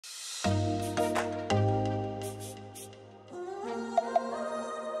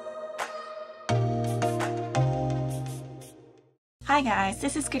Hi guys,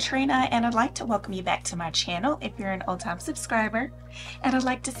 this is Katrina and I'd like to welcome you back to my channel if you're an old-time subscriber. And I'd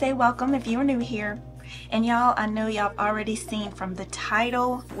like to say welcome if you're new here. And y'all, I know y'all have already seen from the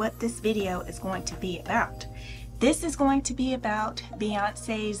title what this video is going to be about. This is going to be about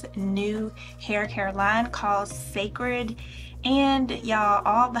Beyonce's new hair care line called Cecred. And y'all,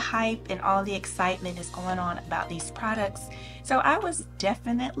 all the hype and all the excitement is going on about these products. So I was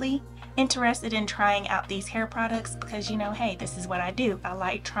definitely interested in trying out these hair products because, you know, hey, this is what I do. I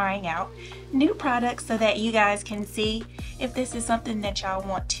like trying out new products so that you guys can see if this is something that y'all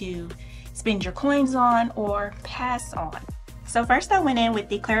want to spend your coins on or pass on. So first I went in with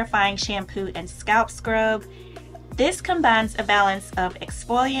the clarifying shampoo and scalp scrub. This combines a balance of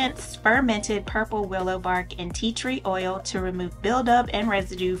exfoliants, fermented purple willow bark, and tea tree oil to remove buildup and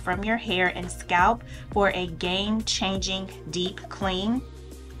residue from your hair and scalp for a game-changing deep clean.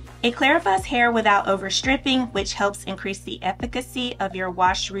 It clarifies hair without overstripping, which helps increase the efficacy of your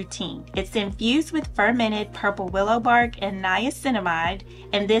wash routine. It's infused with fermented purple willow bark and niacinamide,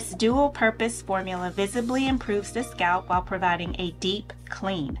 and this dual-purpose formula visibly improves the scalp while providing a deep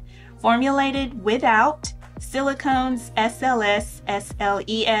clean. Formulated without silicones, SLS,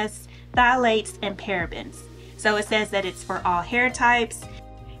 SLES, phthalates, and parabens. So it says that it's for all hair types,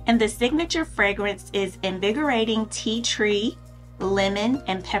 and the signature fragrance is invigorating tea tree, lemon,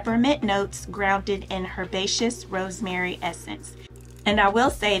 and peppermint notes grounded in herbaceous rosemary essence. And I will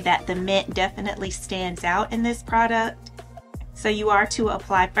say that the mint definitely stands out in this product. So you are to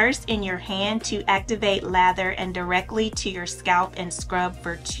apply first in your hand to activate lather and directly to your scalp and scrub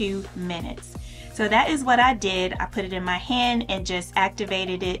for 2 minutes. So that is what I did. I put it in my hand and just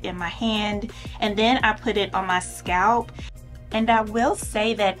activated it in my hand, and then I put it on my scalp. And I will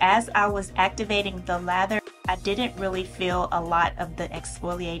say that as I was activating the lather, I didn't really feel a lot of the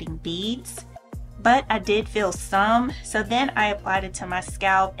exfoliating beads, but I did feel some. So then I applied it to my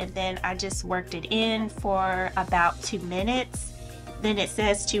scalp and then I just worked it in for about 2 minutes. Then it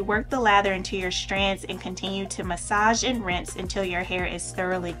says to work the lather into your strands and continue to massage and rinse until your hair is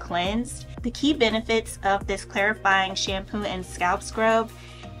thoroughly cleansed. The key benefits of this clarifying shampoo and scalp scrub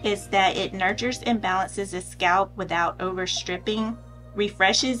is that it nurtures and balances the scalp without overstripping,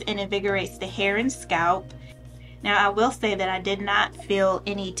 refreshes and invigorates the hair and scalp. Now I will say that I did not feel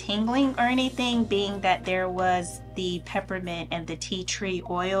any tingling or anything, being that there was the peppermint and the tea tree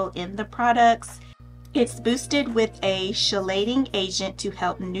oil in the products. It's boosted with a chelating agent to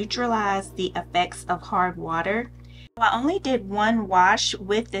help neutralize the effects of hard water. I only did one wash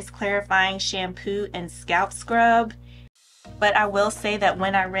with this clarifying shampoo and scalp scrub, but I will say that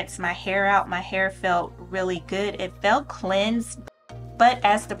when I rinsed my hair out, my hair felt really good. It felt cleansed, but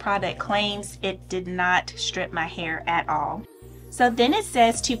as the product claims, it did not strip my hair at all. So then it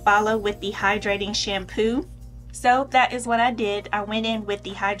says to follow with the hydrating shampoo. So that is what I did. I went in with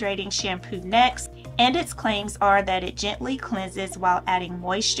the hydrating shampoo next, and its claims are that it gently cleanses while adding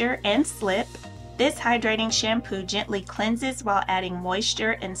moisture and slip. This hydrating shampoo gently cleanses while adding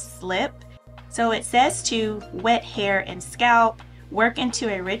moisture and slip. So it says to wet hair and scalp, work into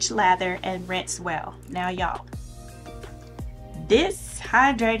a rich lather, and rinse well. Now y'all, this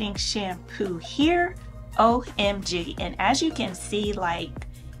hydrating shampoo here, OMG. And as you can see, like,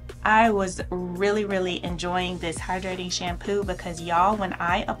 I was really enjoying this hydrating shampoo because y'all, when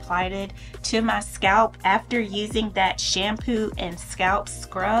I applied it to my scalp after using that shampoo and scalp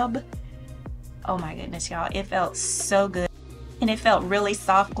scrub, oh my goodness y'all, it felt so good. And it felt really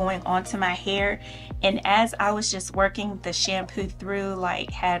soft going onto my hair. And as I was just working the shampoo through,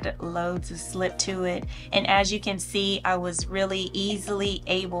 like, had loads of slip to it. And as you can see, I was really easily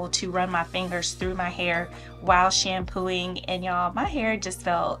able to run my fingers through my hair while shampooing. And y'all, my hair just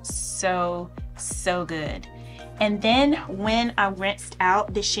felt so good. And then when I rinsed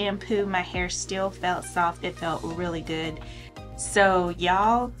out the shampoo, my hair still felt soft. It felt really good. So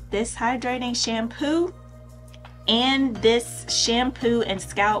y'all, this hydrating shampoo and this shampoo and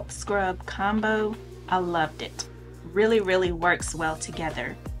scalp scrub combo, I loved it. Really works well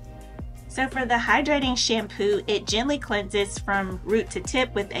together. So for the hydrating shampoo, it gently cleanses from root to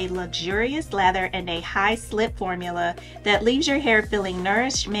tip with a luxurious lather and a high slip formula that leaves your hair feeling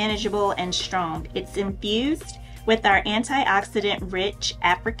nourished, manageable, and strong. It's infused with our antioxidant rich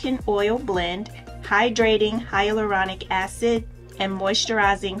African oil blend, hydrating hyaluronic acid, and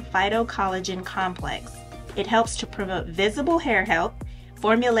moisturizing phytocollagen complex. It helps to promote visible hair health,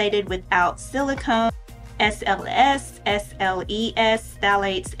 formulated without silicone, SLS, SLES,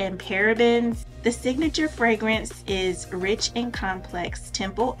 phthalates, and parabens. The signature fragrance is rich and complex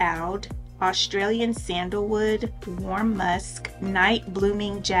temple oud, Australian sandalwood, warm musk, night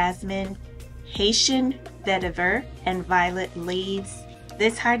blooming jasmine, Haitian vetiver, and violet leaves.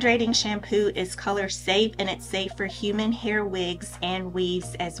 This hydrating shampoo is color safe and it's safe for human hair wigs and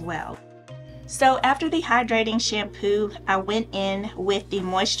weaves as well. So after the hydrating shampoo, I went in with the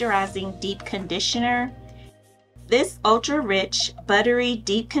moisturizing deep conditioner. This ultra rich, buttery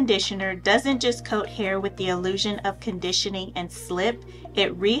deep conditioner doesn't just coat hair with the illusion of conditioning and slip,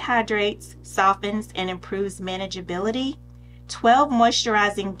 it rehydrates, softens, and improves manageability. 12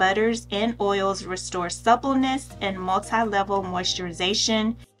 moisturizing butters and oils restore suppleness and multi-level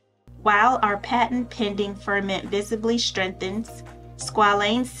moisturization, while our patent-pending ferment visibly strengthens.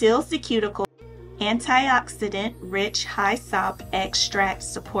 Squalane seals the cuticle. Antioxidant-rich high sop extract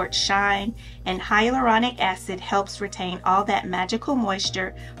supports shine, and hyaluronic acid helps retain all that magical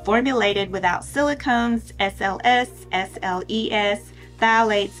moisture, formulated without silicones, SLS, SLES,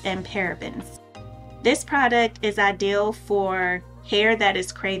 phthalates, and parabens. This product is ideal for hair that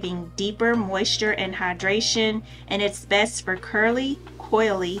is craving deeper moisture and hydration, and it's best for curly,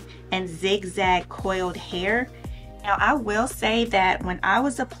 coily, and zigzag coiled hair. Now, I will say that when I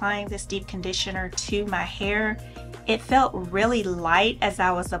was applying this deep conditioner to my hair, it felt really light as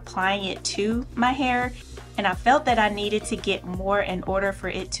I was applying it to my hair, and I felt that I needed to get more in order for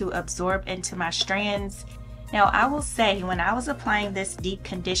it to absorb into my strands. Now, I will say when I was applying this deep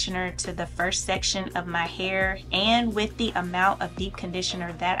conditioner to the first section of my hair, and with the amount of deep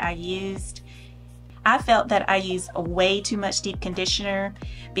conditioner that I used, I felt that I used way too much deep conditioner,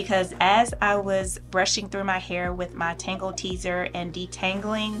 because as I was brushing through my hair with my Tangle Teaser and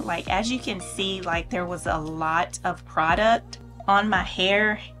detangling, like as you can see, like there was a lot of product on my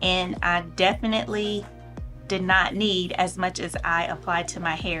hair, and I definitely did not need as much as I applied to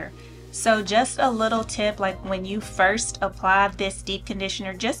my hair. So just a little tip, like when you first apply this deep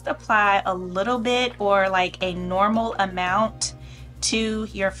conditioner, just apply a little bit or like a normal amount to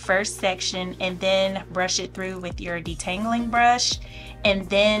your first section, and then brush it through with your detangling brush, and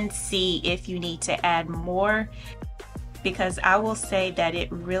then see if you need to add more, because I will say that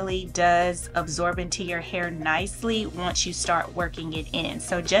it really does absorb into your hair nicely once you start working it in.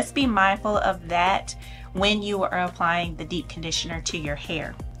 So just be mindful of that when you are applying the deep conditioner to your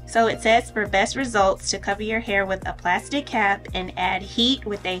hair. So it says for best results, to cover your hair with a plastic cap and add heat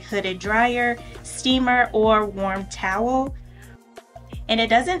with a hooded dryer, steamer, or warm towel. And it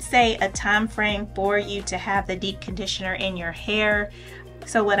doesn't say a time frame for you to have the deep conditioner in your hair.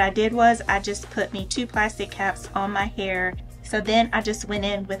 So what I did was I just put me 2 plastic caps on my hair. So then I just went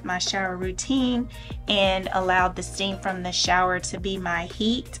in with my shower routine and allowed the steam from the shower to be my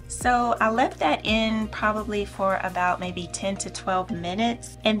heat. So I left that in probably for about maybe 10 to 12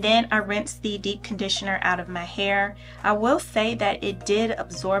 minutes. And then I rinsed the deep conditioner out of my hair. I will say that it did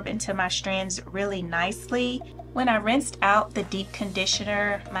absorb into my strands really nicely. When I rinsed out the deep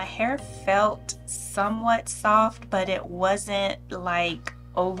conditioner, my hair felt somewhat soft, but it wasn't like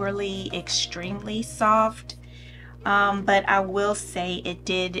overly extremely soft. But I will say it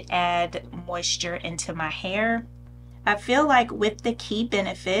did add moisture into my hair. I feel like with the key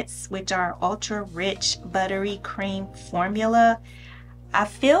benefits, which are ultra rich buttery cream formula, I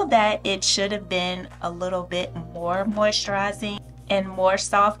feel that it should have been a little bit more moisturizing and more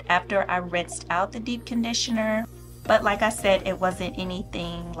soft after I rinsed out the deep conditioner. But like I said, it wasn't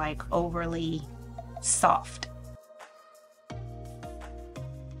anything like overly soft.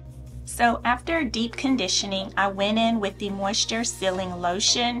 So after deep conditioning, I went in with the moisture sealing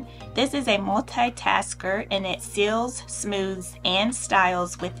lotion. This is a multitasker, and it seals, smooths, and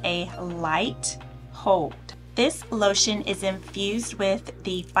styles with a light hold. This lotion is infused with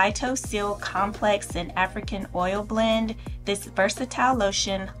the Phyto-Seal Complex and African Oil Blend. This versatile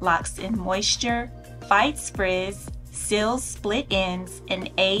lotion locks in moisture, fights frizz, seals split ends, and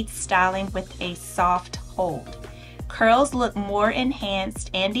aids styling with a soft hold. Curls look more enhanced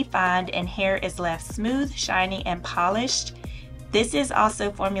and defined, and hair is left smooth, shiny, and polished. This is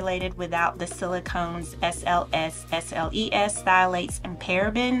also formulated without the silicones, SLS, SLES, phthalates, and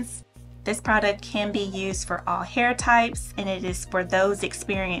parabens. This product can be used for all hair types, and it is for those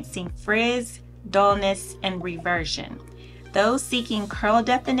experiencing frizz, dullness, and reversion, those seeking curl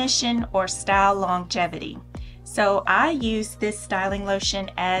definition or style longevity. So I use this styling lotion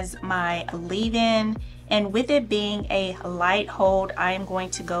as my leave-in, and with it being a light hold, I am going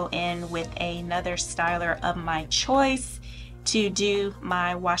to go in with another styler of my choice to do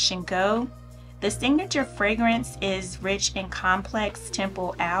my wash and go. The signature fragrance is rich and complex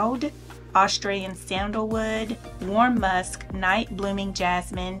Temple Oud, Australian sandalwood, warm musk, night blooming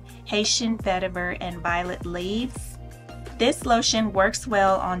jasmine, Haitian vetiver, and violet leaves. This lotion works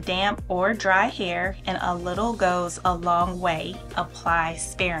well on damp or dry hair, and a little goes a long way. Apply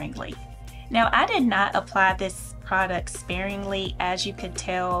sparingly. Now, I did not apply this product sparingly, as you could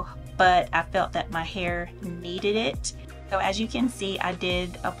tell, but I felt that my hair needed it. So as you can see, I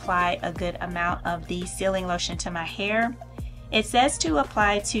did apply a good amount of the sealing lotion to my hair. It says to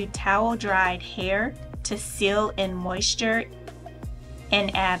apply to towel dried hair to seal in moisture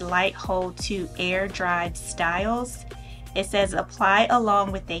and add light hold to air dried styles. It says apply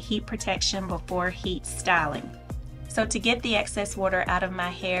along with a heat protection before heat styling. So to get the excess water out of my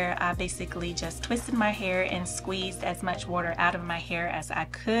hair, I basically just twisted my hair and squeezed as much water out of my hair as I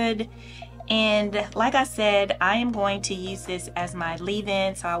could. And like I said, I am going to use this as my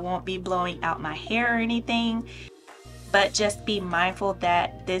leave-in, so I won't be blowing out my hair or anything. But just be mindful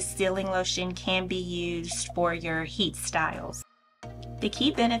that this sealing lotion can be used for your heat styles. The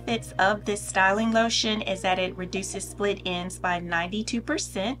key benefits of this styling lotion is that it reduces split ends by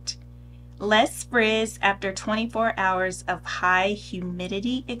 92%, less frizz after 24 hours of high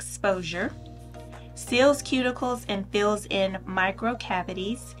humidity exposure, seals cuticles and fills in micro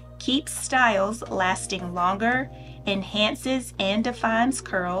cavities, keeps styles lasting longer, enhances and defines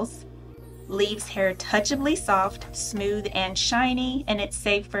curls, leaves hair touchably soft, smooth, and shiny, and it's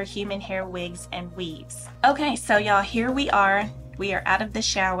safe for human hair wigs and weaves. Okay, so y'all, here we are. We are out of the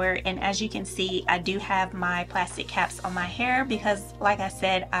shower, and as you can see, I do have my plastic caps on my hair because, like I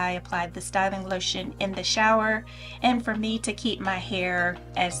said, I applied the styling lotion in the shower, and for me to keep my hair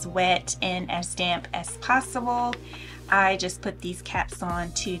as wet and as damp as possible, I just put these caps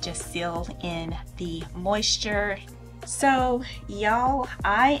on to just seal in the moisture. So y'all,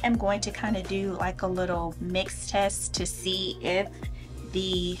 I am going to kind of do like a little mix test to see if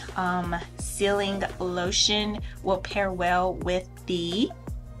the sealing lotion will pair well with the,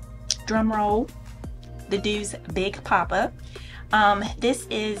 drum roll, the DOUX Big Poppa. This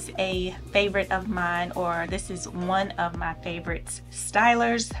is a favorite of mine, or this is one of my favorite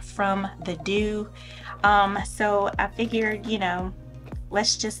stylers from the DOUX. So I figured, you know,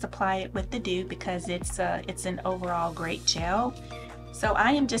 let's just apply it with the DOUX because it's an overall great gel. So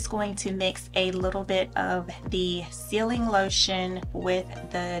I am just going to mix a little bit of the sealing lotion with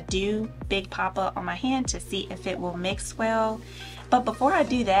the DOUX Big Poppa on my hand to see if it will mix well. But before I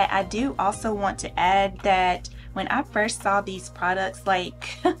do that, I do also want to add that when I first saw these products,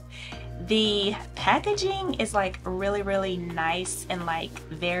 like the packaging is like really nice and like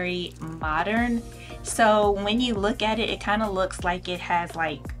very modern. So when you look at it, it kind of looks like it has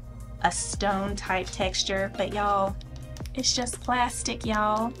like a stone type texture, but y'all, it's just plastic,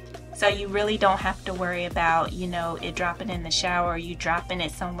 y'all. So you really don't have to worry about, you know, it dropping in the shower, or you dropping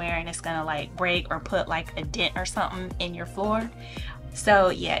it somewhere and it's gonna like break or put like a dent or something in your floor. So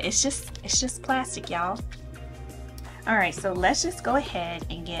yeah, it's just plastic, y'all. All right, so let's just go ahead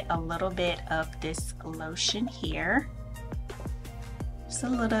and get a little bit of this lotion here. Just a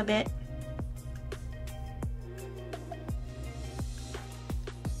little bit.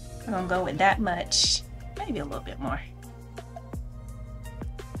 I'm gonna go with that much, maybe a little bit more.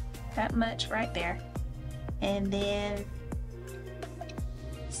 That much right there. And then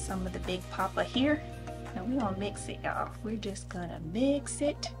some of the Big Poppa here. And we're gonna mix it, y'all. We're just gonna mix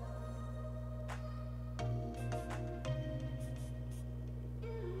it.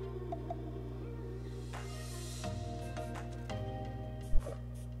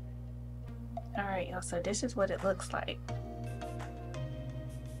 All right, y'all, so this is what it looks like.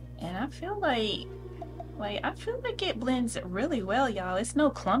 And I feel like it blends really well, y'all. It's no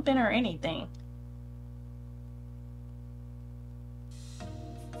clumping or anything.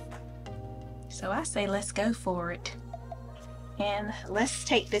 So I say let's go for it. And let's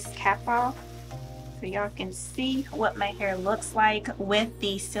take this cap off so y'all can see what my hair looks like with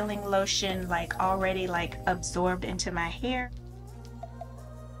the sealing lotion like already like absorbed into my hair.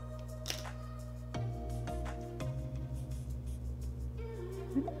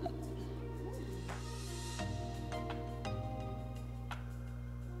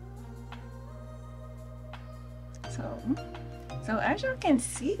 So as y'all can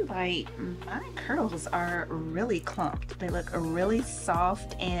see, like my curls are really clumped. They look really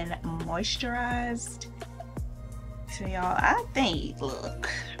soft and moisturized. So y'all, I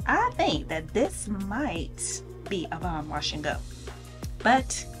think that this might be a bomb wash and go.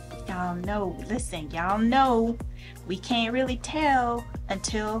 But y'all know, listen, y'all know we can't really tell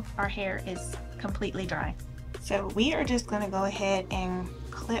until our hair is completely dry. So we are just gonna go ahead and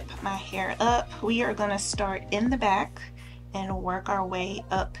clip my hair up. We are gonna start in the back and work our way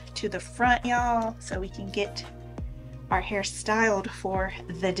up to the front, y'all, so we can get our hair styled for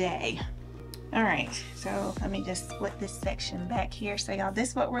the day. All right, so let me just split this section back here. So y'all, this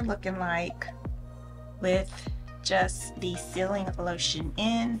is what we're looking like with just the sealing lotion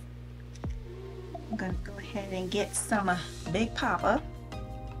in. I'm gonna go ahead and get some Big Poppa,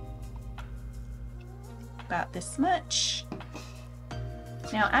 about this much.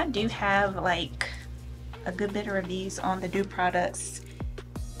 Now I do have like a good bit of reviews on the DOUX products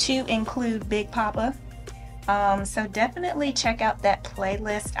to include Big Poppa. So definitely check out that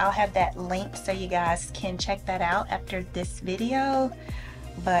playlist. I'll have that link so you guys can check that out after this video.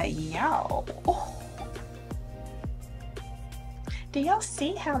 But y'all, do y'all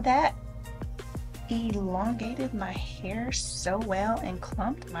see how that elongated my hair so well and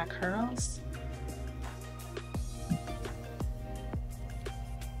clumped my curls?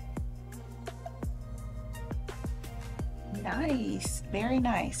 Nice, very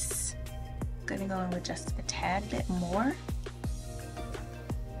nice. Gonna go in with just a tad bit more.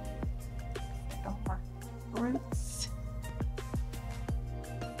 No more roots.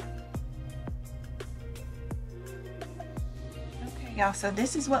 Okay, y'all, so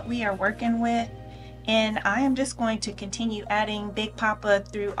this is what we are working with, and I am just going to continue adding Big Poppa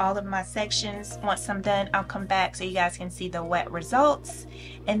through all of my sections. Once I'm done, I'll come back so you guys can see the wet results,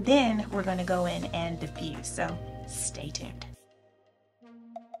 and then we're going to go in and diffuse, so stay tuned.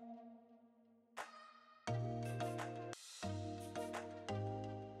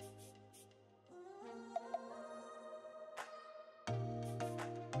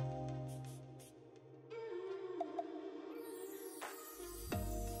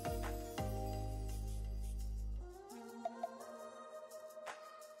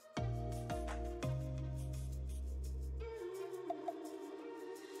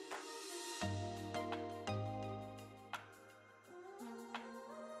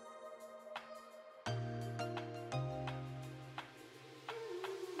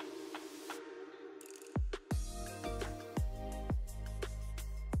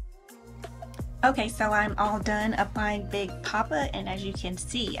 Okay, so I'm all done applying Big Poppa, and as you can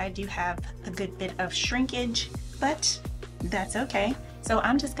see, I do have a good bit of shrinkage, but that's okay. So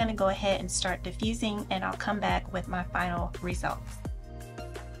I'm just gonna go ahead and start diffusing, and I'll come back with my final results.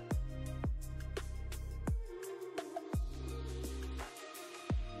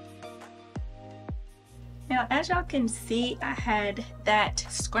 Now, as y'all can see, I had that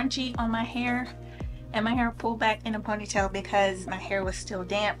scrunchie on my hair, and my hair pulled back in a ponytail because my hair was still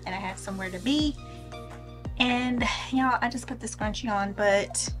damp and I had somewhere to be. And y'all, I just put the scrunchie on,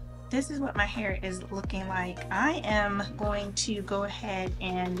 but this is what my hair is looking like. I am going to go ahead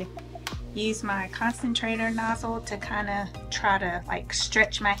and use my concentrator nozzle to kind of try to like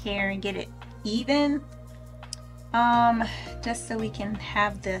stretch my hair and get it even, just so we can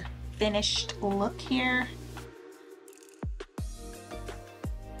have the finished look here.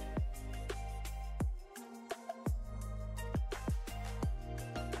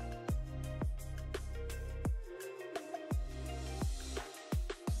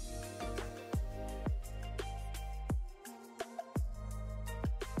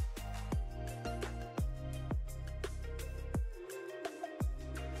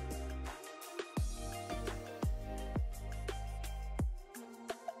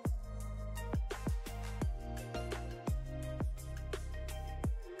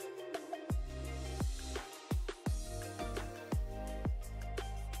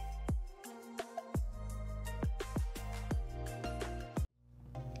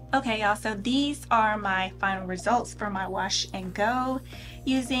 Okay, y'all, so these are my final results for my wash and go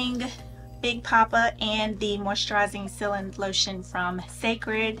using Big Poppa and the moisturizing sealing lotion from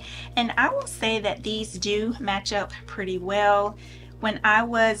Cecred. And I will say that these do match up pretty well. When I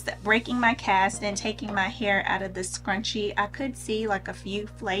was breaking my cast and taking my hair out of the scrunchie, I could see like a few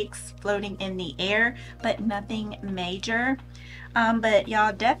flakes floating in the air, but nothing major. But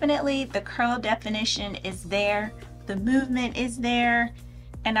y'all, definitely the curl definition is there, the movement is there.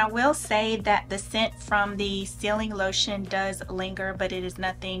 And I will say that the scent from the sealing lotion does linger, but it is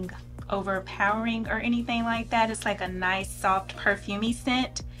nothing overpowering or anything like that. It's like a nice soft perfumey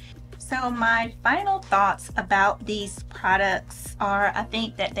scent. So my final thoughts about these products are, I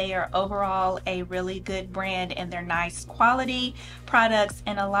think that they are overall a really good brand and they're nice quality products,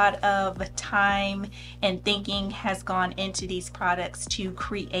 and a lot of time and thinking has gone into these products to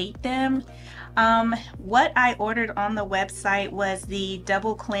create them. What I ordered on the website was the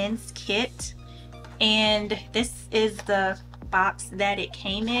Double Cleanse Kit, and this is the box that it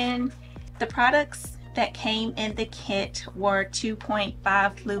came in. The products that came in the kit were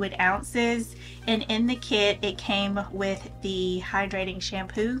 2.5 fluid ounces, and in the kit it came with the hydrating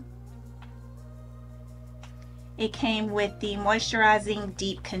shampoo. It came with the moisturizing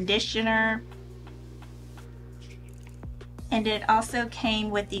deep conditioner, and it also came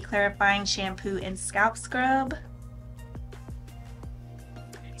with the clarifying shampoo and scalp scrub.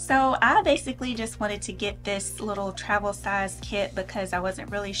 So So I basically just wanted to get this little travel size kit because I wasn't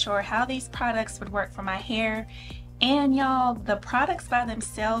really sure how these products would work for my hair. And y'all, the products by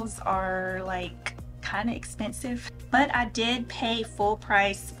themselves are like kind of expensive, but I did pay full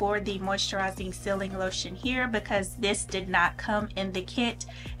price for the moisturizing sealing lotion here because this did not come in the kit,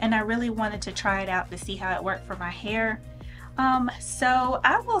 and I really wanted to try it out to see how it worked for my hair. So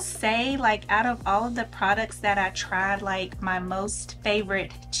I will say, like, out of all of the products that I tried, like my most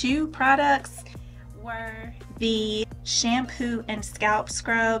favorite two products were the shampoo and scalp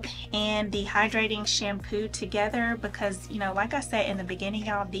scrub and the hydrating shampoo together, because, you know, like I said in the beginning,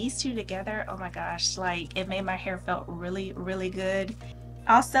 y'all, these two together, oh my gosh, like it made my hair felt really, really good.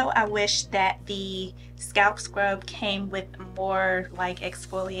 Also, I wish that the scalp scrub came with more like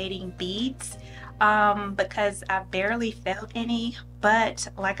exfoliating beads, because I barely felt any, but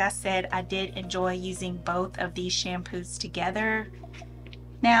like I said, I did enjoy using both of these shampoos together.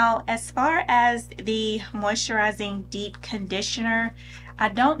 Now, as far as the moisturizing deep conditioner, I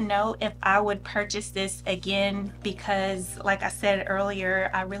don't know if I would purchase this again because, like I said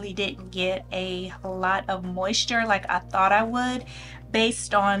earlier, I really didn't get a lot of moisture like I thought I would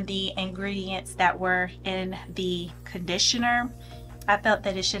based on the ingredients that were in the conditioner. I felt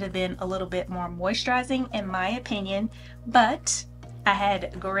that it should have been a little bit more moisturizing in my opinion, but I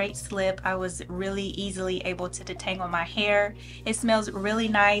had great slip. I was really easily able to detangle my hair. It smells really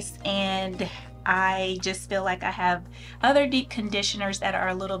nice, and I just feel like I have other deep conditioners that are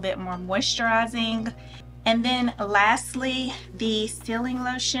a little bit more moisturizing. And then lastly, the sealing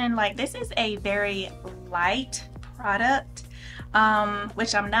lotion. Like, this is a very light product,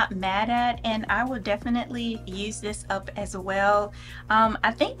 which I'm not mad at, and I will definitely use this up as well.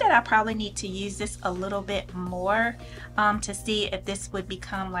 I think that I probably need to use this a little bit more to see if this would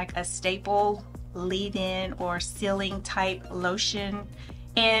become like a staple leave-in or sealing type lotion,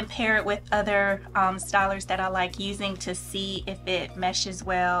 and pair it with other stylers that I like using to see if it meshes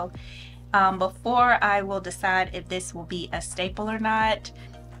well before I will decide if this will be a staple or not.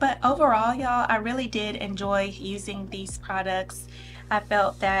 But overall, y'all, I really did enjoy using these products. I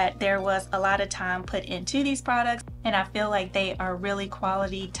felt that there was a lot of time put into these products, and I feel like they are really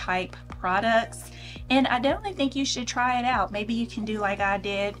quality type products. And I definitely think you should try it out. Maybe you can do like I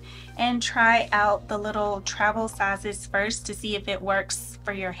did and try out the little travel sizes first to see if it works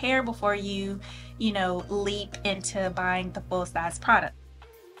for your hair before you know, leap into buying the full size product.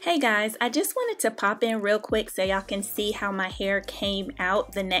 Hey guys, I just wanted to pop in real quick so y'all can see how my hair came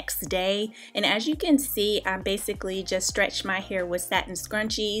out the next day. And as you can see, I basically just stretched my hair with satin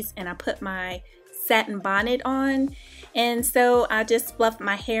scrunchies, and I put my satin bonnet on. And so I just fluffed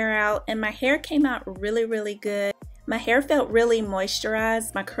my hair out, and my hair came out really, really good. My hair felt really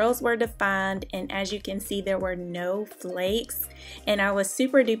moisturized, my curls were defined, and as you can see, there were no flakes. And I was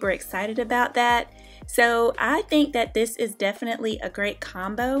super duper excited about that. So I think that this is definitely a great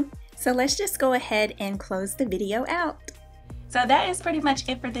combo. So let's just go ahead and close the video out. So that is pretty much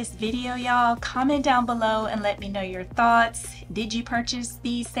it for this video, y'all. Comment down below and let me know your thoughts. Did you purchase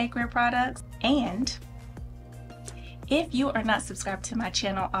these Cecred products? And if you are not subscribed to my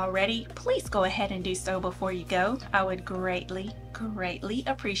channel already, please go ahead and do so before you go. I would greatly, greatly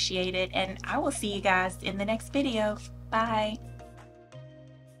appreciate it. And I will see you guys in the next video. Bye.